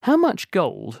How much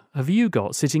gold have you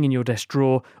got sitting in your desk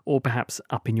drawer or perhaps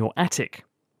up in your attic?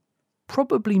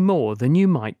 Probably more than you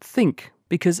might think,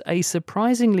 because a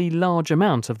surprisingly large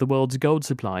amount of the world's gold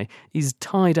supply is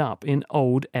tied up in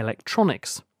old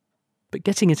electronics. But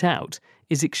getting it out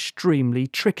is extremely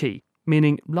tricky,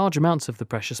 meaning large amounts of the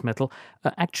precious metal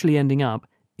are actually ending up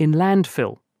in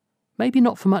landfill. Maybe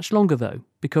not for much longer though,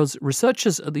 because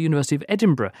researchers at the University of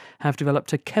Edinburgh have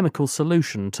developed a chemical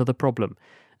solution to the problem,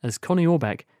 as Connie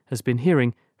Orbach has been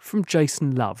hearing from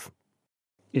Jason Love.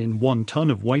 In 1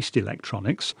 tonne of waste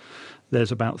electronics,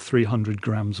 there's about 300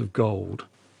 grams of gold.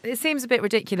 It seems a bit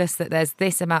ridiculous that there's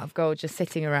this amount of gold just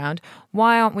sitting around.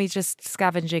 Why aren't we just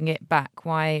scavenging it back?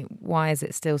 Why is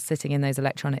it still sitting in those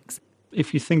electronics?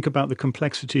 If you think about the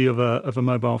complexity of a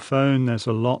mobile phone, there's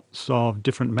lots of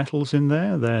different metals in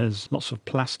there. There's lots of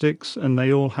plastics, and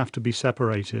they all have to be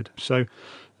separated. So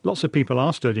lots of people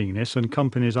are studying this, and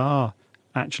companies are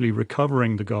actually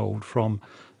recovering the gold from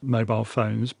mobile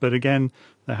phones. But again,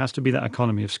 there has to be that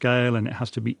economy of scale, and it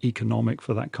has to be economic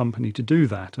for that company to do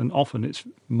that. And often it's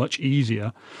much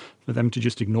easier for them to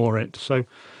just ignore it. So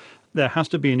there has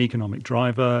to be an economic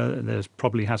driver. There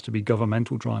probably has to be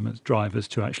governmental drivers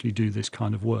to actually do this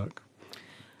kind of work.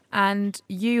 And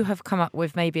you have come up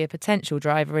with maybe a potential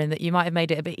driver in that you might have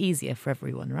made it a bit easier for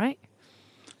everyone, right?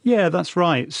 Yeah, that's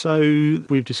right. So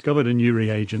we've discovered a new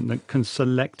reagent that can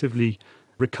selectively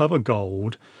recover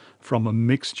gold from a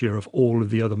mixture of all of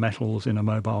the other metals in a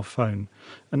mobile phone.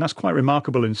 And that's quite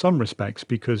remarkable in some respects,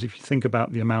 because if you think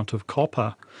about the amount of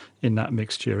copper in that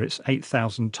mixture, it's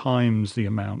 8,000 times the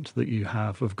amount that you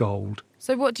have of gold.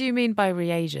 So what do you mean by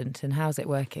reagent, and how's it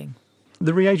working?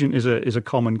 The reagent is a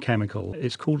common chemical.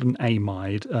 It's called an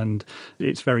amide, and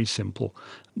it's very simple.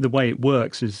 The way it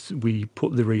works is we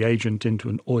put the reagent into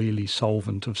an oily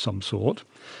solvent of some sort,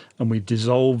 and we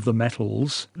dissolve the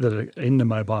metals that are in the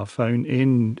mobile phone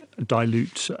in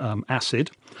dilute acid,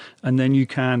 and then you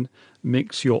can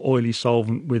mix your oily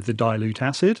solvent with the dilute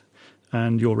acid,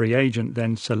 and your reagent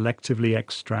then selectively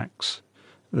extracts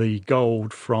the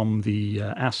gold from the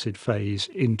acid phase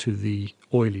into the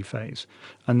oily phase.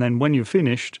 And then when you're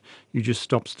finished, you just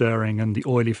stop stirring, and the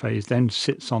oily phase then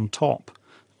sits on top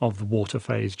of the water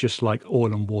phase, just like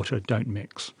oil and water don't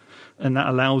mix. And that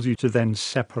allows you to then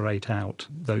separate out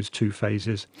those two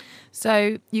phases.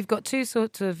 So you've got two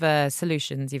sorts of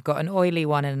solutions. You've got an oily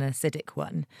one and an acidic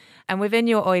one. And within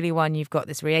your oily one, you've got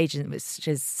this reagent which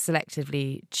is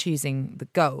selectively choosing the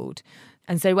gold.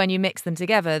 And so when you mix them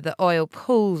together, the oil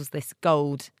pulls this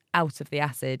gold out of the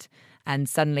acid, and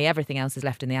suddenly everything else is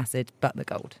left in the acid but the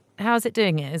gold. How is it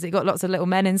doing it? Has it got lots of little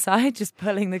men inside just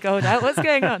pulling the gold out? What's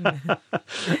going on?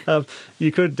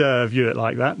 You could view it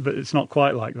like that, but it's not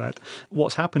quite like that.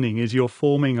 What's happening is you're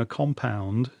forming a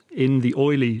compound in the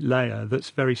oily layer that's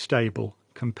very stable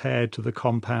compared to the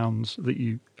compounds that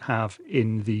you have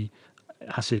in the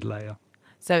acid layer.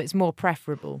 So it's more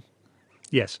preferable?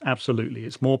 Yes, absolutely.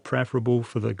 It's more preferable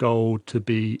for the gold to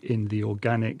be in the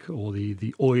organic or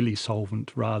the oily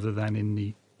solvent rather than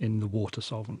in the water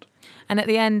solvent. And at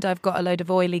the end, I've got a load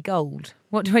of oily gold.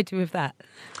 What do I do with that?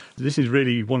 This is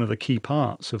really one of the key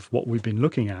parts of what we've been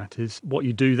looking at, is what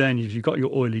you do then is you've got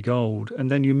your oily gold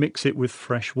and then you mix it with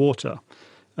fresh water.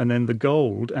 And then the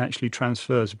gold actually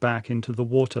transfers back into the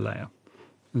water layer.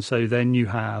 And so then you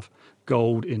have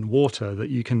gold in water that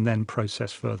you can then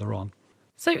process further on.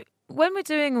 So when we're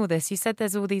doing all this, you said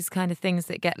there's all these kind of things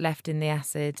that get left in the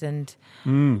acid, and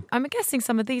I'm guessing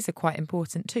some of these are quite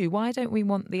important too. Why don't we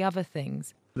want the other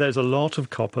things? There's a lot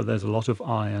of copper, there's a lot of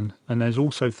iron, and there's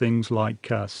also things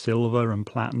like silver and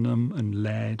platinum and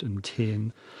lead and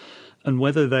tin. And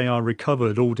whether they are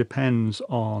recovered all depends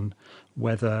on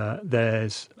whether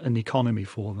there's an economy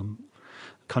for them.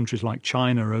 Countries like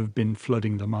China have been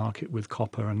flooding the market with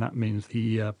copper, and that means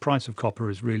the price of copper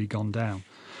has really gone down.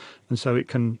 And so it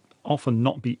can often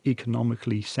not be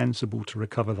economically sensible to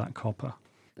recover that copper.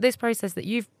 This process that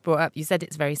you've brought up, you said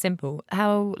it's very simple.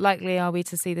 How likely are we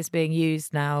to see this being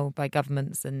used now by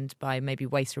governments and by maybe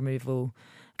waste removal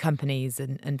companies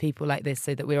and people like this,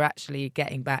 so that we're actually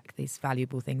getting back these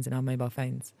valuable things in our mobile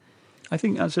phones? I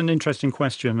think that's an interesting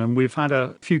question, and we've had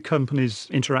a few companies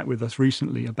interact with us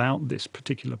recently about this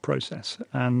particular process.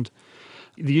 And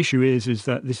the issue is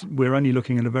that we're only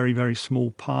looking at a very, very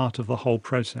small part of the whole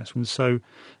process. And so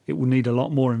it will need a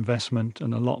lot more investment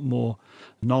and a lot more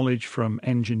knowledge from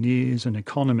engineers and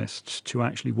economists to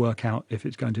actually work out if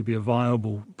it's going to be a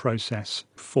viable process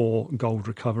for gold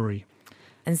recovery.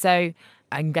 And so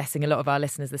I'm guessing a lot of our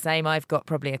listeners are the same. I've got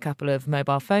probably a couple of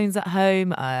mobile phones at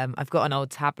home. I've got an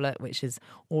old tablet which is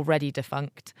already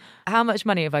defunct. How much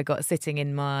money have I got sitting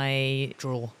in my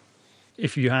drawer?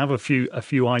 If you have a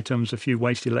few items, a few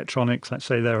waste electronics, let's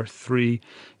say there are 3,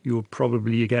 you'll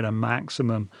probably get a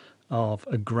maximum of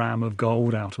a gram of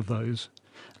gold out of those.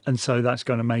 And so that's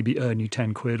going to maybe earn you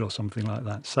 10 quid or something like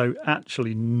that. So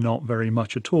actually not very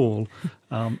much at all.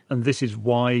 And this is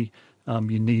why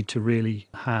you need to really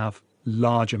have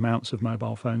large amounts of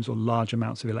mobile phones or large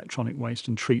amounts of electronic waste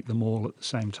and treat them all at the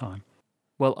same time.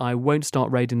 Well, I won't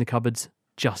start raiding the cupboards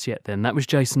just yet then. That was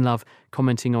Jason Love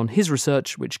commenting on his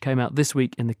research, which came out this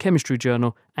week in the chemistry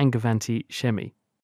journal Angavanti Chemie.